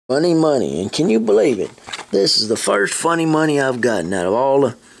Funny money, and can you believe it? This is the first funny money I've gotten out of all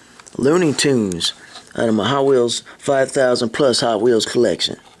the Looney Tunes, out of my Hot Wheels 5,000 plus Hot Wheels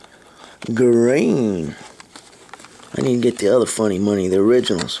collection. Green. I need to get the other funny money, the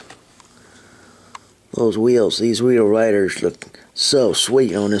originals. Those wheels, these wheel riders look so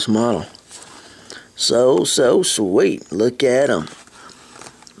sweet on this model. So sweet. Look at them.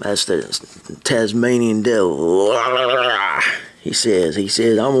 That's the Tasmanian devil. He says,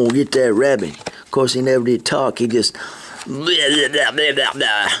 I'm gonna get that rabbit. Of course, he never did talk. He just, yeah,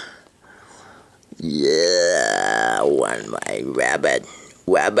 I want my rabbit.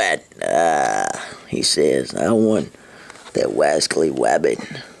 He says, I want that rascally rabbit.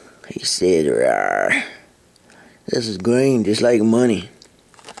 He said, rawr. This is green, just like money.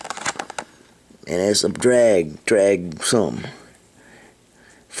 And it's a drag something.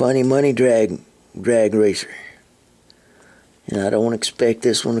 Funny money drag racer. And I don't expect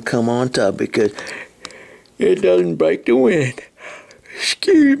this one to come on top because it doesn't break the wind.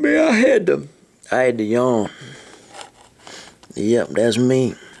 Excuse me, I had to yawn. Yep, that's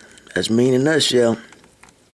me. That's me in a nutshell.